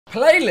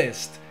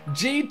Playlist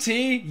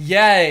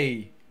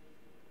GTA.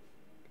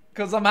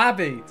 Because I'm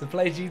happy to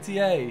play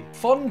GTA.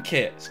 Fun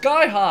kit.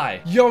 Sky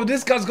High. Yo,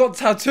 this guy's got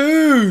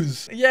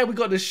tattoos. Yeah, we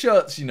got the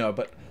shirts, you know,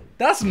 but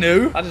that's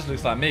new. That just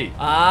looks like me.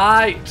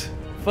 Alright.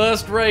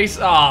 First race.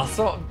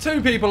 So 2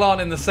 people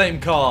aren't in the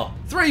same car.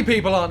 3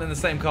 people aren't in the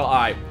same car.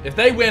 Alright. If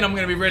they win, I'm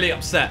going to be really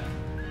upset.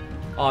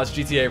 It's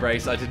GTA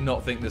race. I did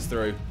not think this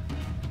through.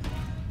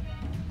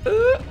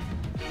 Got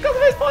the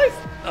race, boys.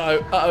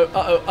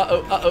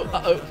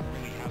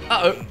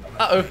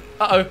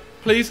 Uh-oh.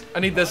 Please. I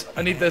need this.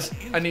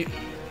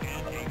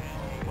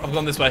 I've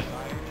gone this way.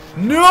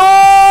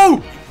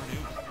 No!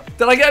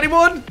 Did I get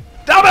anyone?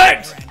 Damn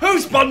it! Who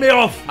spun me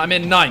off? I'm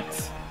in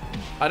 9th.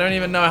 I don't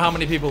even know how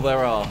many people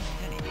there are.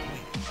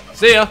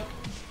 See ya.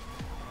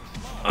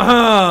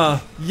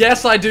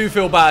 Yes, I do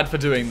feel bad for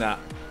doing that.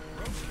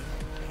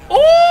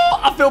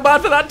 Oh, I feel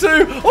bad for that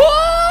too.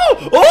 Oh!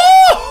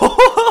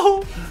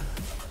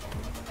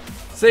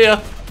 See ya.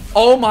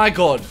 Oh my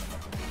god.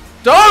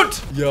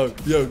 Don't! Yo,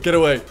 get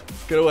away.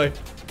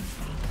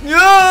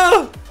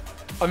 Yeah!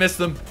 I missed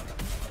them.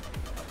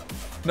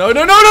 No.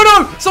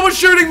 Someone's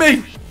shooting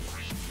me.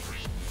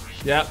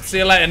 Yeah, see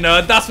you later,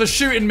 nerd. That's for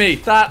shooting me.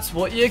 That's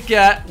what you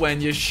get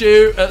when you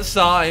shoot at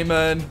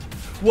Simon.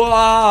 Whoa!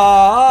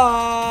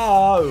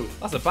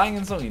 That's a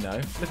banging song, you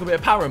know. Little bit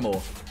of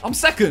Paramore. I'm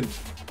 2nd.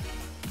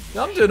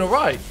 Yeah, I'm doing all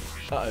right.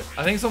 Uh-oh.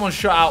 I think someone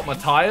shot out my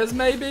tires,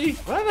 maybe?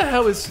 Where the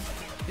hell is...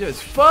 Yo,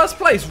 is 1st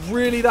place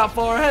really that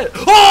far ahead?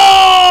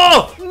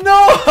 Oh!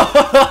 No!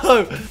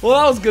 Well,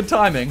 that was good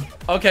timing.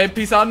 Okay,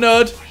 peace out,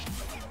 nerd.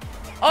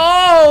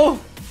 Oh,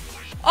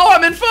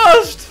 I'm in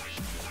 1st.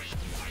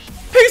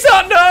 Peace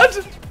out,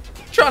 nerd.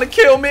 Trying to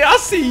kill me. I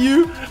see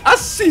you.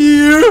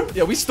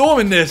 Yeah, we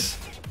storming this.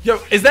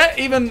 Yo, is that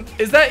even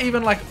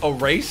like a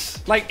race?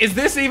 Like, is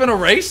this even a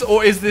race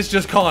or is this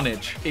just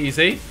carnage?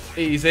 Easy.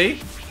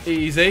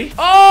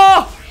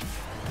 Oh!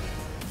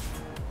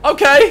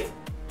 Okay,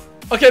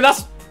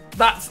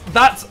 that's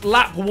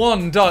lap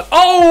 1 done.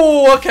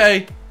 Oh,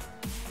 okay.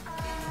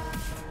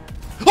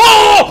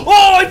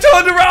 Oh, I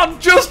turned around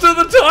just at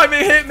the time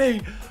it hit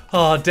me.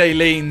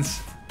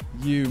 Dayleens,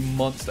 you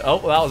monster. Oh,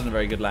 well, that wasn't a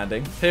very good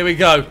landing. Here we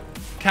go.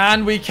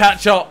 Can we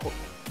catch up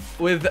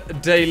with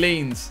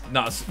Dayleens?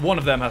 No, one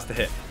of them has to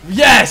hit.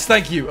 Yes,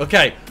 thank you.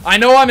 Okay, I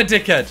know I'm a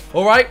dickhead.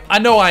 All right, I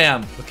know I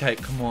am. Okay,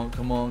 come on.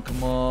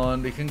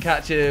 We can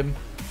catch him.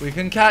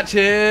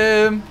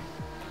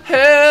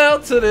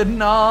 Hell to the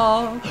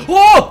no.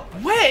 Whoa!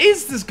 Where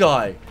is this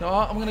guy? No,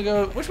 I'm gonna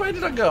go. Which way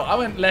did I go? I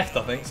went left,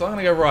 I think. So I'm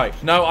gonna go right.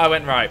 No, I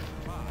went right.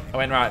 I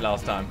went right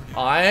last time.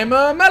 I'm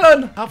a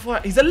melon. How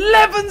far? He's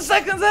 11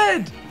 seconds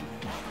ahead.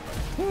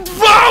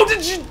 Wow!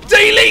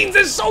 Dayleens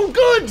is so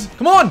good.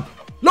 Come on,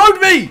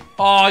 load me.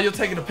 Oh, you're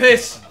taking a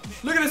piss.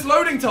 Look at this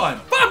loading time.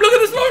 Fam, look at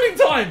this loading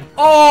time.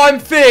 Oh, I'm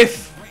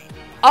 5th.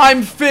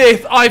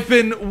 I've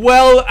been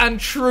well and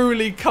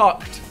truly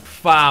cucked.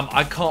 Fam,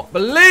 I can't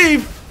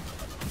believe.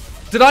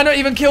 Did I not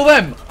even kill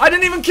them? I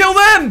didn't even kill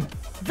them!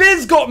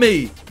 Viz got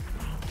me!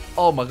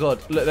 Oh my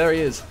god. Look, there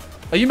he is.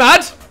 Are you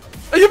mad?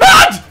 I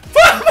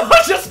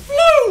just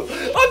flew!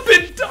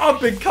 I've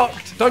been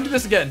cucked. Don't do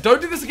this again.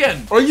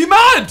 Are you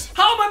mad?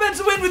 How am I meant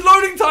to win with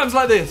loading times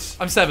like this?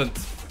 I'm 7th.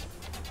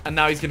 And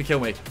now he's gonna kill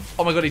me.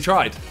 Oh my god, he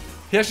tried.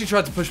 He actually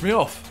tried to push me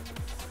off.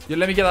 Yeah,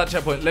 let me get that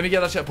checkpoint.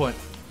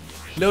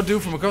 Little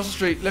dude from across the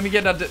street. Let me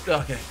get that.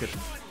 Okay, good.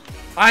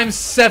 I'm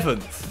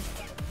 7th.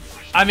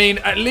 I mean,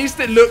 at least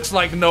it looks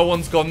like no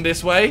one's gone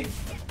this way.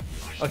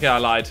 Okay, I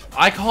lied.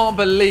 I can't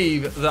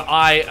believe that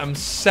I am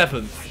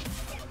 7th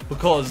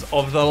because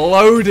of the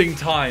loading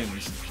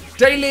times.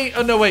 Daily...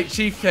 Oh, no, wait.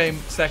 Chief came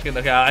 2nd.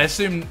 Okay, I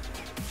assume...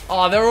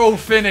 Oh, they're all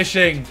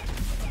finishing.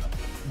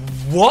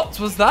 What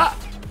was that?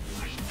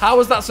 How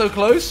was that so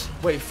close?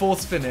 Wait,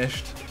 4th's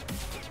finished.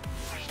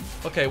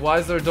 Okay, why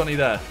is there a Donny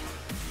there?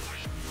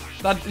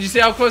 Did you see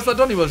how close that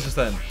Donny was just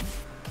then?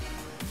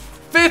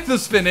 5th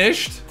is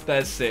finished.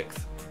 There's 6th.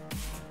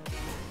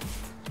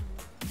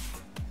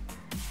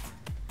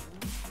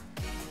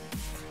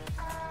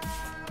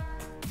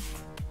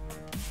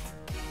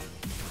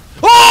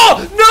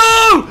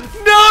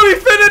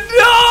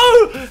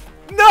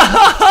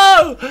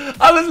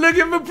 I was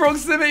looking for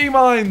proximity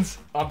mines.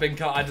 I've been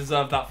cut. I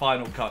deserve that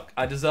final cuck.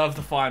 I deserve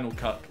the final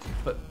cuck.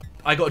 But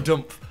I got a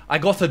dump. I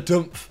got a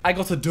freaking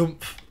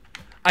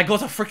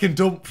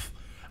dump.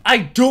 I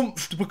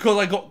dumped because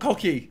I got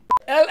cocky.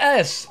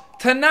 LS.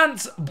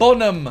 Tenant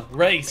Bonham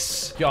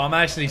race. Yo, I'm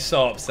actually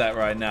so upset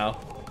right now.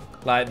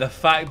 Like the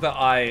fact that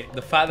I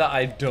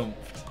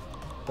dumped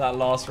that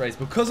last race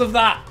because of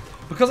that.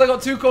 Because I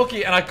got too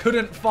cocky and I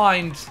couldn't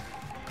find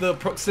the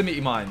proximity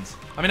mines.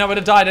 I mean, I would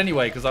have died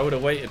anyway because I would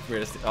have waited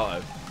realistically.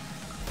 Uh-oh.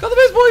 Got the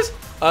best, boys.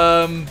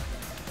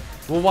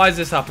 Well, why has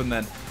this happened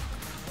then?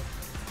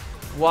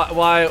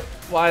 Why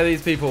are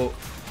these people?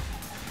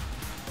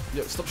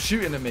 Yo, stop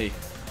shooting at me.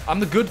 I'm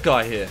the good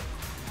guy here.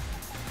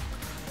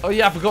 Oh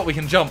yeah, I forgot we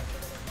can jump.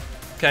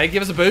 Okay,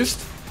 give us a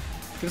boost.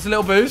 Give us a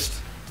little boost.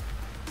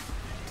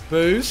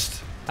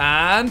 Boost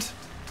and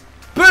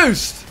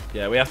boost.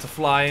 Yeah, we have to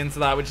fly into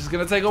that, which is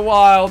going to take a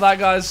while. That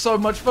guy's so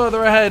much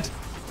further ahead.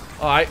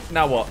 All right,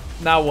 now what?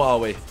 Now what are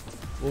we?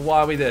 Well, why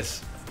are we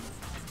this?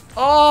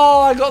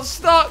 Oh, I got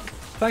stuck.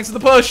 Thanks for the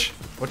push.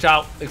 Watch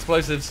out.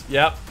 Explosives.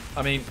 Yep.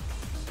 I mean,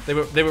 they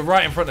were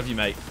right in front of you,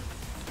 mate.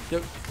 Yo,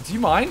 do you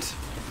mind?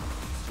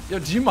 Yo,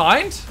 do you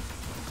mind?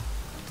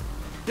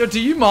 Yo, do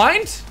you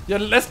mind? Yo,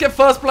 let's get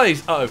first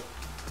place. Uh-oh.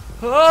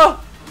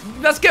 Oh,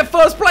 let's get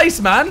first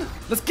place, man.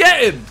 Let's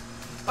get him.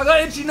 I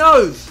got itchy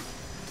nose.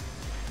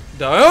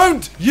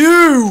 Don't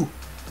you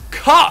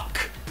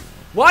cuck.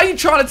 Why are you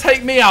trying to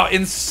take me out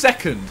in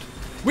second?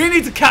 We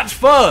need to catch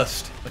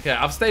first. Okay,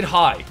 I've stayed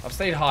high. I've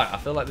stayed high. I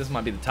feel like this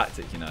might be the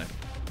tactic, you know.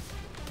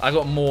 I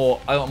got more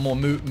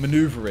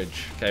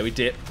maneuverage. Okay, we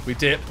dip. We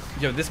dip.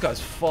 Yo, this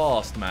guy's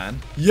fast, man.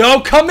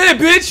 Yo, come here,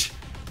 bitch.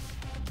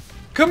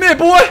 Come here,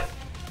 boy.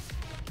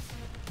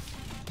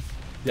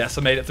 Yes,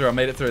 I made it through. I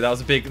made it through. That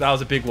was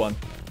a big one.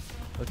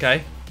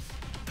 Okay.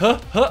 Huh.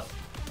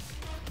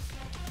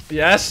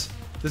 Yes.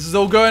 This is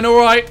all going all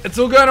right. It's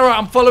all going all right.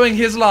 I'm following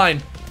his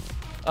line.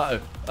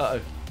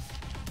 Uh-oh.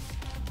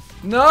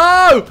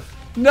 No!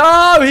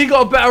 No! He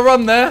got a better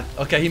run there.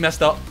 Okay, he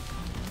messed up.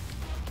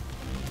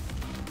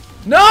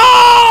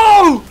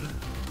 No!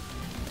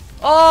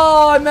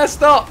 Oh, I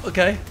messed up.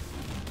 Okay.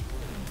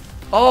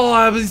 Oh,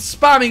 I was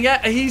spamming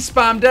it. He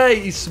spammed A.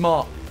 He's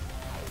smart.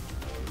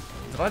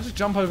 Did I just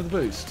jump over the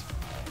boost?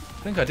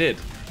 I think I did.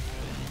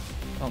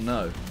 Oh,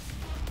 no.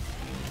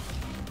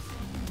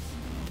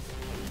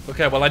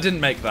 Okay, well, I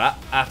didn't make that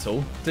at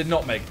all. Did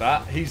not make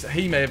that.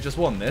 He may have just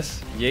won this.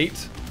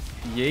 Yeet.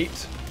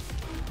 Yeet.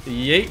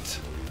 Yeet.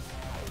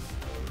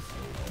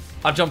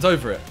 I jumped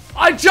over it.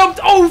 I jumped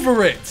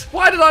over it!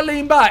 Why did I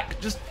lean back?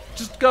 Just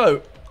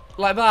go.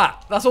 Like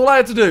that. That's all I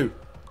had to do.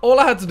 All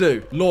I had to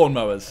do. Lawn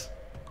mowers.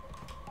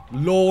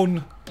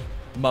 Lawn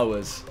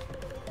mowers.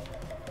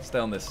 Stay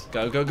on this.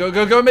 Go,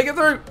 make it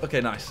through.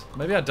 Okay, nice.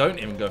 Maybe I don't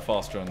even go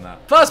faster on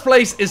that. First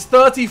place is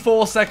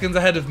 34 seconds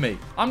ahead of me.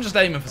 I'm just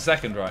aiming for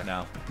second right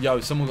now. Yo,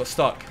 someone got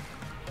stuck.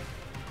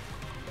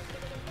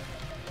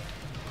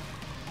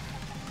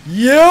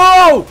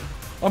 Yo!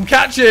 I'm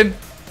catching.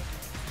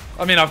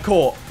 I mean, I've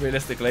caught,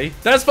 realistically.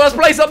 There's first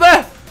place up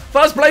there.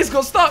 First place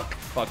got stuck.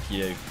 Fuck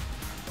you.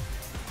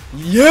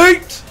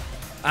 Yeet!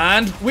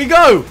 And we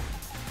go.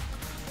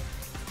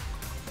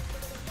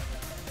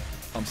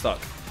 I'm stuck.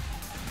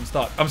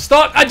 I'm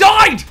stuck. I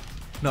died!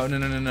 No.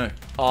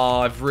 Oh,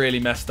 I've really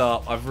messed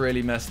up.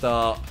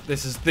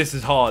 This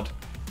is hard.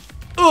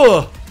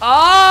 Ugh.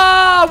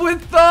 Ah, we're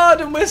third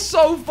and we're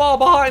so far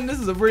behind. This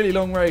is a really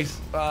long race.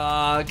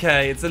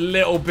 Okay, it's a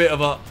little bit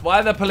of a...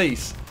 Why are there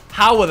police?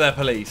 How are there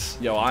police?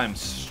 Yo, I am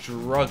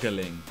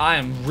struggling. I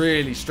am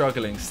really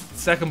struggling.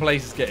 Second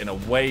place is getting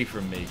away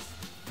from me.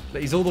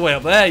 He's all the way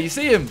up there. You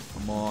see him?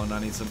 Come on, I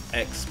need some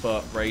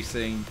expert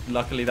racing.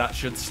 Luckily, that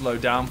should slow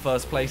down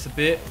first place a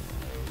bit.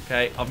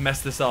 Okay, I've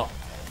messed this up.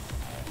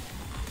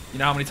 You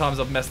know how many times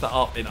I've messed that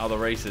up in other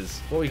races?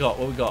 What we got?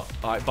 All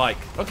right, bike.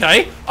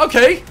 Okay,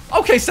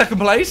 second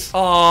place.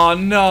 Oh,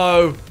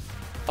 no.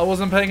 I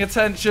wasn't paying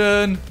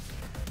attention.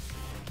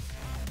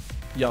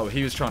 Yo,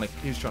 he was trying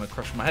to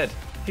crush my head.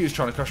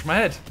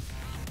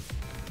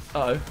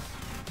 Uh-oh.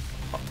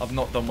 I've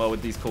not done well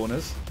with these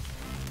corners.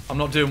 I'm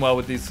not doing well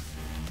with these.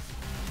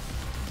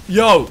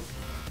 Yo.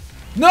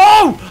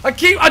 No!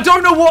 I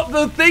don't know what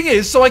the thing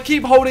is, so I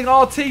keep holding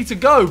RT to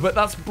go, but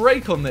that's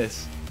brake on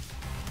this.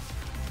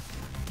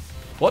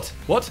 What?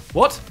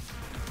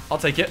 I'll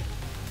take it.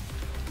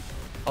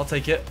 I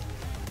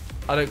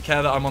don't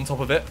care that I'm on top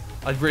of it.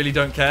 I really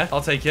don't care.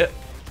 I'll take it.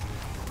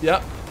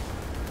 Yep.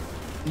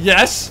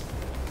 Yes.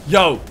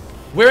 Yo.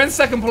 We're in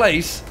second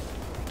place.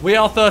 We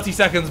are 30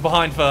 seconds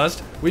behind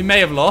first. We may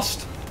have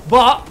lost.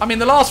 But, I mean,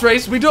 the last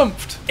race, we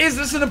dumped. Is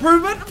this an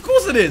improvement? Of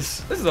course it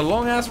is. This is a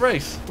long-ass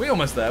race. We're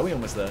almost there.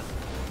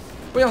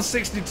 We're on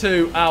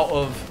 62 out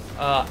of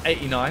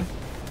 89.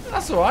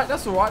 That's all right.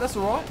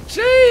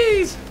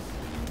 Jeez.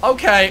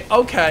 Okay.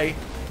 Oh.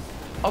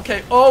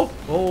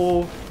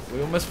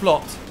 We almost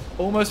flopped.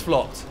 Almost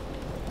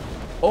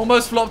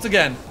flopped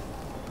again.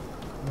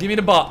 Give me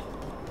the butt.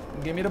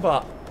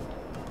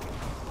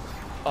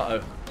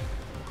 Uh-oh.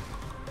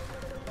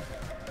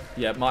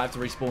 Yeah, might have to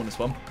respawn this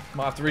one.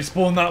 Might have to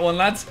respawn that one,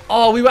 lads.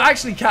 Oh, we were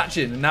actually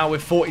catching, and now we're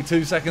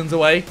 42 seconds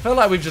away. I feel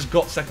like we've just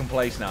got second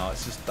place now.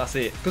 It's just, that's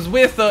it. Because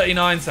we're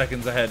 39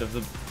 seconds ahead of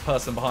the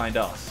person behind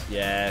us.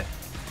 Yeah.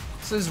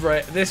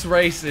 This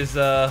race is,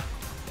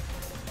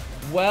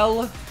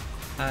 well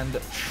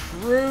and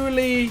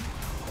truly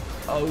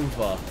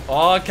over.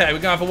 Okay, we're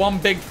going for one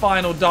big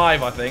final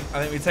dive, I think.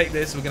 I think we take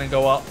this, we're going to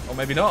go up. Or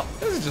maybe not.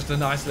 This is just a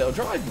nice little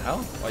drive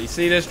now. Oh, you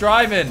see this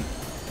driving?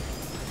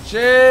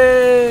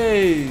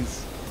 Jeez.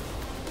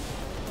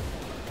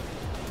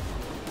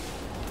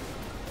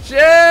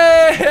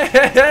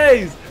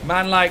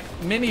 Man, like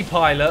mini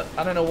pilot.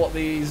 I don't know what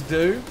these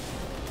do.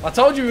 I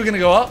told you we were going to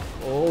go up.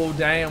 Oh,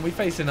 damn. We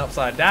facing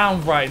upside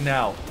down right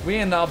now. We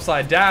in the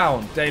upside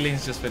down.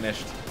 Daylene's just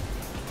finished.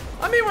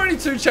 I mean, we're only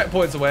 2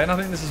 checkpoints away, and I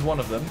think this is one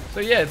of them. So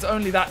yeah, it's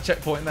only that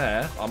checkpoint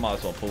there. I might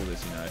as well pull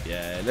this, you know.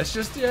 Yeah, let's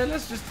just, you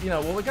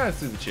know, well, we're going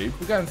through the tube.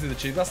 We're going through the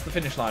tube. That's the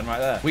finish line right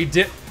there. We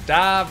dip,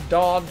 dive,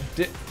 dodge,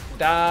 dip,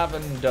 dive,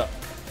 and duck.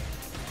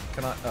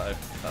 Can I?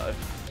 Uh-oh.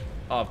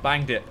 Oh, I've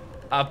banged it.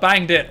 I've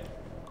banged it.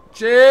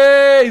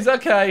 Jeez,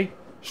 okay.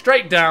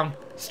 Straight down.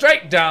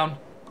 Straight down.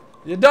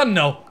 You're done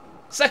now.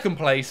 Second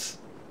place.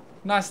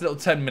 Nice little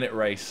 10-minute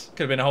race.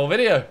 Could have been a whole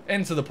video.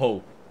 Into the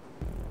pool.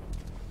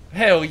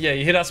 Hell yeah,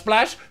 you hear that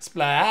splash?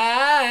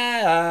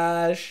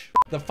 Splash!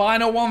 The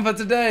final one for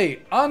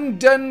today.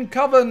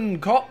 Undencoven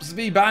Cops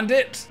v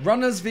Bandit.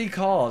 Runners v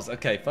Cars.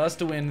 Okay, first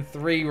to win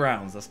 3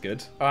 rounds. That's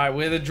good. Alright,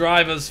 we're the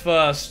drivers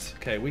first.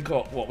 Okay, we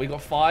got, what? We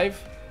got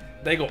 5?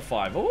 They got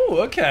 5. Oh,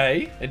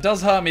 okay. It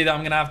does hurt me that I'm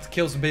going to have to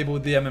kill some people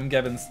with the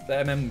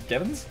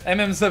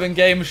MM7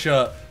 game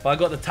shirt. But I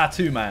got the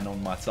tattoo man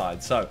on my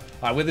side. So,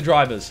 alright, we're the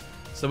drivers.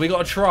 So we got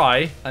to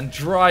try and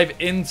drive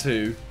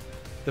into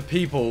the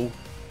people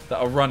that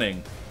are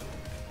running.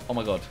 Oh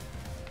my god.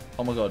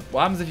 Oh my god.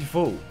 What happens if you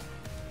fall?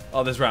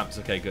 Oh, there's ramps.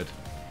 Okay, good.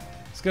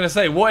 I was gonna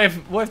say, what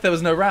if there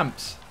was no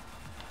ramps?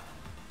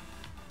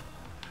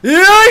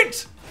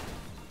 Yeet!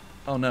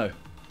 Oh no.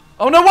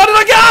 Oh no, why did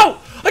I get out?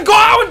 I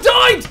got out and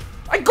died!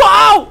 I got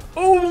out!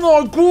 Oh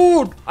my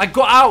god! I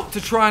got out to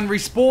try and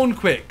respawn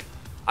quick.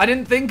 I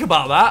didn't think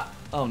about that.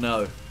 Oh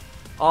no.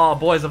 Oh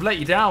boys, I've let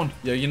you down.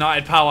 Yo,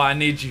 United Power, I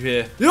need you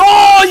here.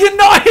 Oh,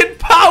 United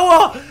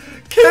Power!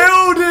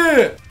 Killed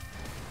it!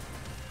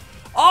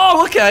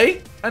 Oh,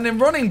 okay. And then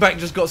running back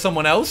just got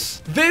someone else.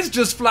 Viz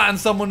just flattened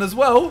someone as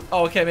well.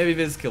 Oh, okay. Maybe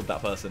Viz killed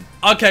that person.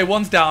 Okay,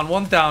 one's down.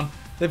 One's down.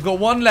 They've got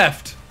one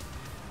left.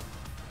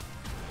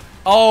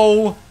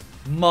 Oh,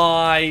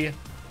 my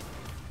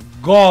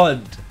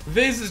God.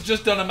 Viz has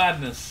just done a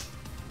madness.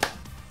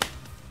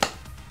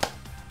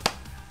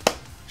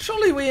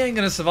 Surely we ain't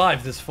going to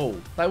survive this fall.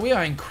 Like, we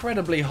are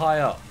incredibly high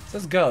up.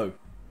 Let's go.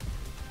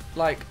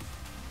 Like,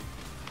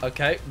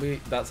 okay.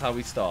 That's how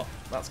we start.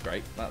 That's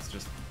great. That's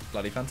just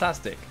bloody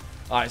fantastic.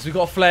 Alright, so we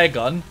got a flare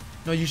gun.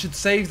 No, you should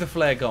save the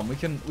flare gun. We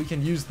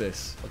can use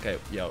this. Okay,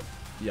 yo.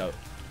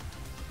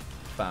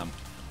 Fam.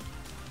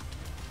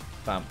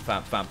 Huh!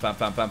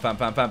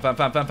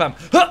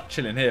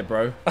 Chilling here,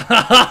 bro.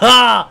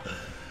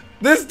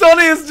 This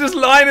Donnie is just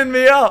lining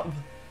me up.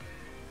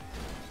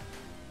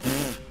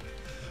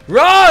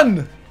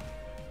 Run!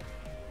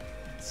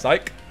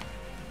 Psych.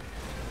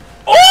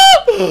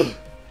 Oh!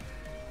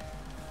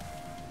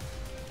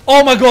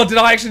 Oh my god, did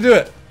I actually do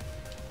it?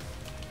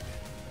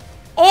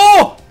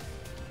 Oh!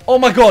 Oh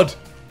my god.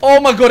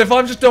 Oh my god, if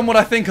I've just done what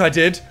I think I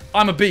did,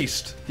 I'm a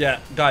beast. Yeah,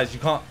 guys, you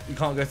can't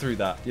go through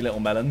that, you little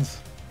melons.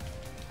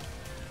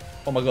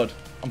 Oh my god,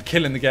 I'm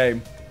killing the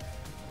game.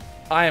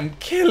 I am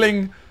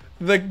killing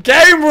the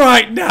game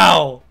right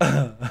now!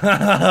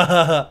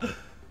 Yeah,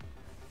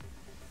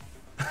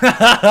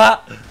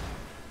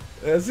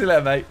 see you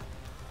later, mate.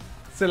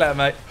 See you later,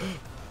 mate.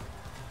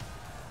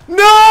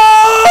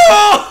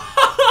 No!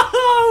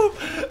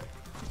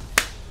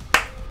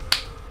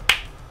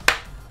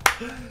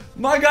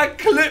 My guy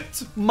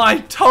clipped my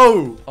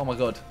toe. Oh my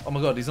god. Oh my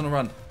god, he's on a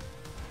run.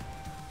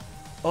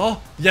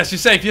 Oh, yes, you're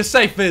safe. You're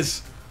safe,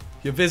 Viz.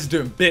 Your Viz is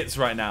doing bits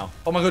right now.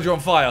 Oh my god, you're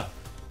on fire.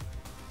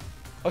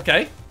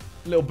 Okay.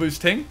 Little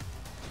boosting.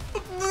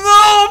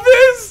 No,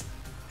 Viz!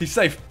 He's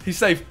safe. He's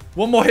safe.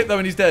 One more hit, though,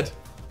 and he's dead.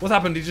 What's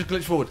happened? He just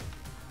glitched forward.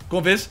 Go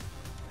on, Viz.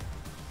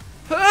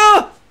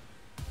 Ah!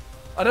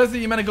 I don't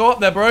think you're meant to go up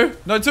there, bro.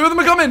 No, 2 of them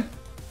are coming.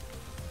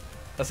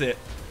 That's it.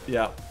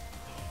 Yeah.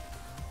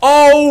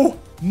 Oh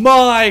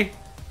my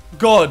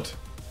god.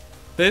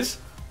 Viz.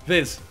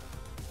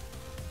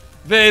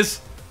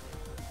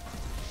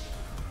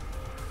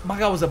 My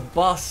guy was a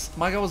bus.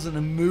 My guy was an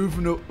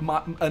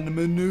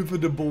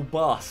maneuverable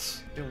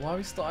bus. Dude, why are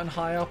we starting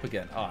high up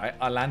again? Alright,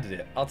 I landed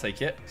it. I'll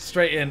take it.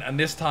 Straight in, and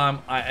this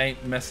time I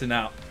ain't messing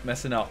up.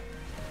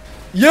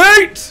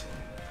 Yeet!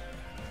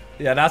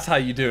 Yeah, that's how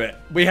you do it.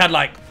 We had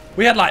like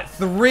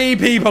 3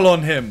 people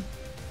on him.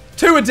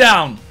 2 are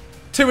down.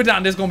 2 are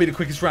down. This is gonna be the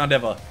quickest round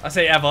ever. I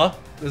say ever.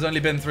 There's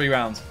only been 3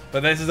 rounds.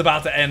 But this is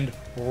about to end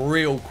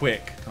real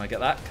quick. Can I get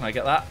that? Can I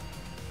get that?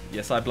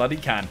 Yes, I bloody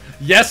can.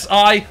 Yes,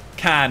 I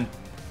can.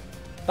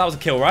 That was a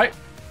kill, right?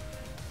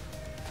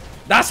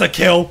 That's a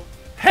kill.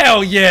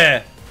 Hell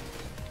yeah.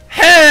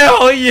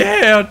 Hell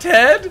yeah,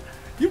 Ted.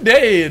 You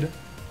dead.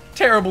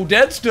 Terrible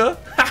deadster.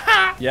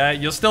 Yeah,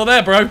 you're still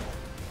there, bro.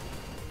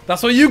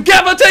 That's what you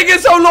get for taking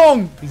so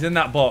long. He's in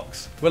that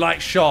box. We're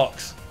like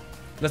sharks.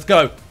 Let's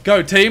go.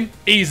 Go, team.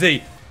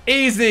 Easy.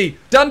 Easy.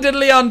 Done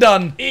diddly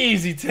undone.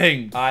 Easy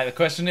ting. Alright, the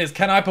question is,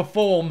 can I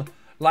perform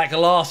like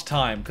last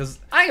time? Because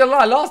I ain't gonna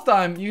lie, last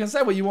time, you can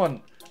say what you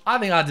want. I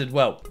think I did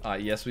well. Alright,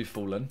 yes, we've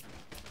fallen.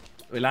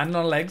 We landed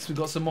on legs. We've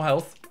got some more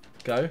health.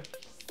 Go.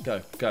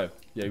 Go. Go.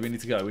 Yeah, we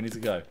need to go. We need to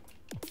go.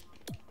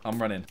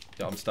 I'm running.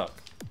 Yeah, I'm stuck.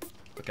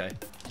 Okay.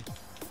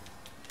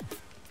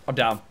 I'm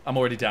down. I'm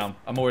already down.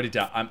 I'm already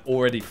down. I'm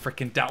already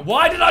freaking down.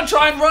 Why did I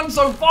try and run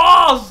so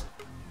fast?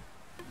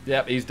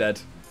 Yep, he's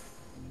dead.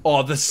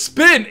 Oh, the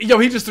spin. Yo,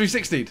 he just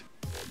 360'd.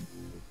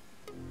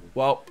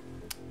 Well,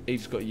 He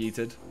just got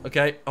yeeted.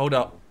 Okay, hold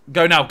up.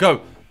 Go now,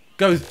 go.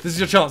 Go, this is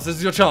your chance, this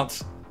is your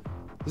chance.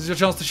 This is your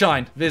chance to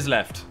shine. Viz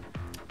left.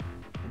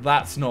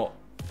 That's not...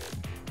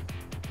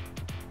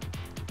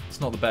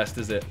 It's not the best,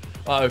 is it?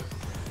 Uh-oh.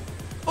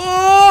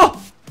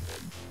 Oh!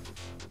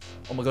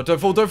 Oh my god, don't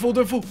fall, don't fall,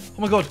 don't fall.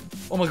 Oh my god,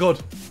 oh my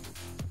god.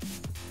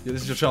 Yeah,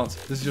 this is your chance.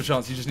 This is your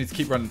chance. You just need to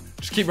keep running.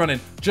 Just keep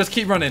running. Just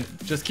keep running.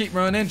 Just keep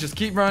running. Just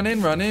keep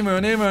running.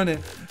 Running.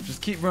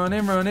 Just keep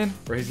running.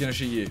 Bro, he's gonna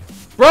shoot you.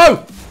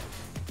 Bro!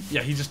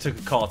 Yeah, he just took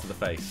a car to the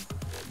face.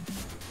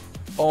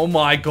 Oh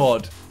my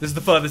god. This is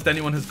the furthest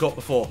anyone has got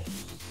before.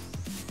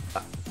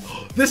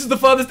 This is the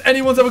furthest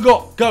anyone's ever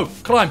got. Go.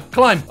 Climb.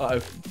 Climb.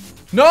 Uh-oh.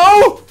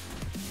 No!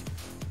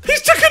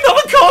 He's took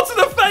another car to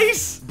the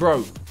face!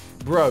 Bro.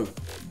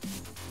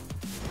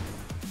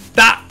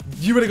 That!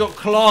 You would have got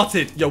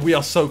clarted. Yo, we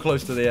are so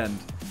close to the end.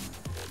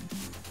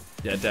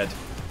 Yeah, dead.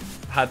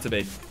 Had to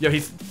be. Yo,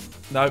 he's...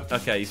 No,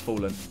 okay, he's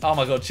fallen. Oh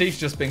my god, Chief's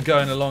just been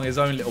going along his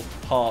own little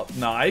path.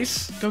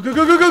 Nice. Go.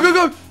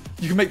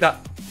 You can make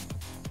that.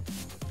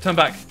 Turn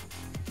back.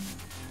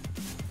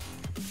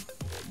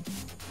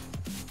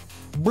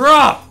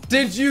 Bruh!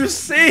 Did you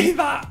see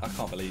that? I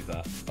can't believe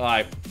that.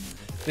 Alright.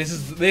 This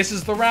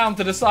is the round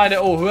to decide it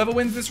all. Whoever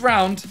wins this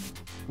round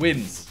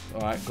wins.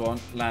 Alright, go on.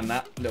 Land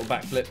that. Little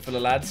backflip for the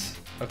lads.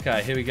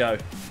 Okay, here we go.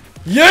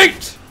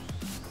 Yeet!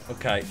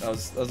 Okay, that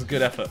was a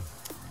good effort.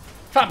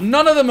 Fam,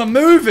 none of them are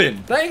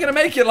moving. They ain't gonna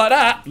make it like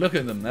that. Look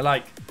at them. They're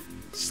like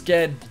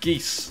scared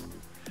geese.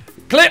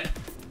 Clip!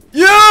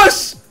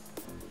 Yes!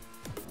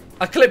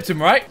 I clipped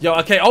him, right? Yo,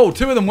 okay. Oh,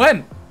 2 of them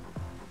went.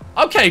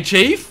 Okay,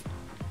 Chief.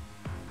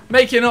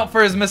 Making up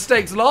for his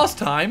mistakes last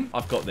time.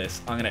 I've got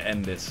this. I'm gonna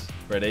end this.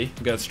 Ready?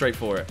 I'm going straight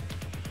for it.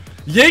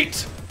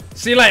 Yeet!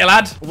 See you later,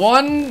 lad.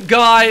 1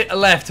 guy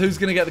left. Who's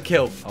gonna get the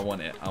kill? I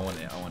want it.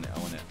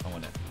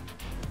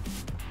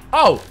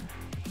 Oh!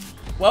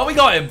 Well, we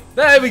got him.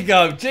 There we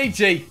go.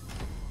 GG.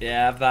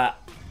 Yeah,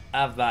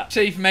 have that.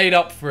 Chief made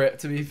up for it,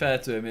 to be fair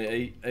to him.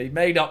 He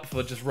made up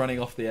for just running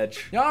off the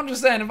edge. Yeah, I'm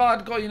just saying, if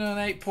I'd got, an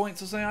 8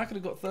 points or something, I could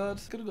have got third.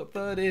 Could have got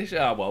third-ish.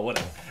 Ah, well,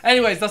 whatever.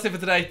 Anyways, that's it for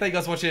today. Thank you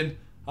guys for watching.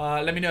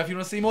 Let me know if you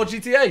want to see more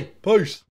GTA. Peace.